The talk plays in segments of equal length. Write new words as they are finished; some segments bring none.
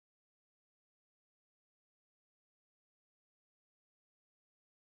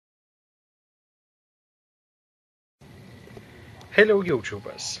Hello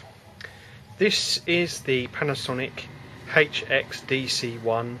YouTubers, this is the Panasonic HX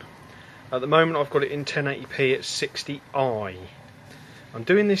DC1. At the moment I've got it in 1080p at 60i. I'm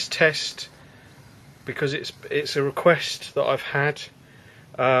doing this test because it's a request that I've had.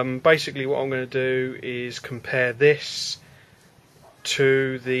 Basically what I'm going to do is compare this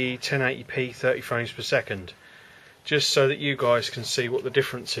to the 1080p 30 frames per second, just so that you guys can see what the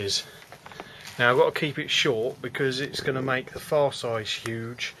difference is. Now I've got to keep it short because it's going to make the file size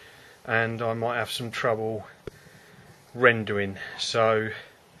huge and I might have some trouble rendering. So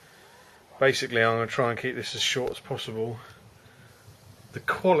basically I'm going to try and keep this as short as possible. The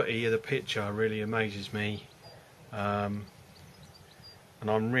quality of the picture really amazes me, and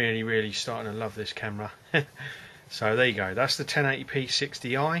I'm really starting to love this camera. So there you go, that's the 1080p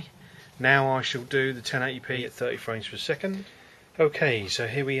 60i. Now I shall do the 1080p at 30 frames per second. Okay, so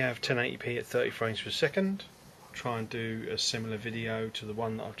here we have 1080p at 30 frames per second. Try and do a similar video to the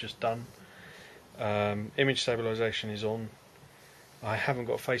one that I've just done. Image stabilization is on. I haven't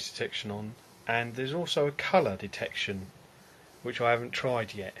got face detection on, and there's also a colour detection, which I haven't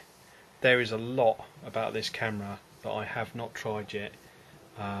tried yet. There is a lot about this camera that I have not tried yet.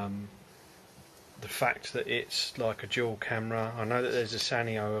 The fact that it's like a dual camera, I know that there's a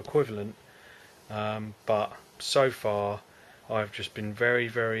Sanyo equivalent, but so far I've just been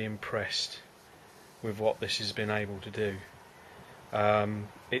very impressed with what this has been able to do.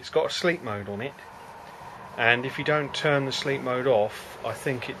 It's got a sleep mode on it, and if you don't turn the sleep mode off, I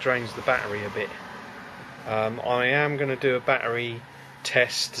think it drains the battery a bit. I am going to do a battery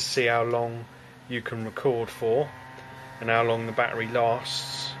test to see how long you can record for and how long the battery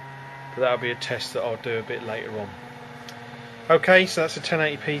lasts, but that'll be a test that I'll do a bit later on. Okay, so that's a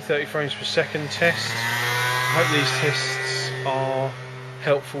 1080p 30 frames per second test. I hope these tests are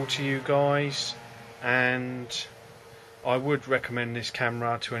helpful to you guys, and I would recommend this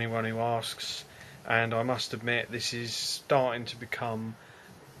camera to anyone who asks, and I must admit this is starting to become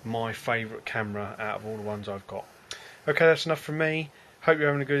my favourite camera out of all the ones I've got. Okay, that's enough from me. Hope you're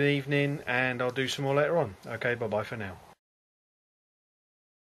having a good evening, and I'll do some more later on. Okay, bye bye for now.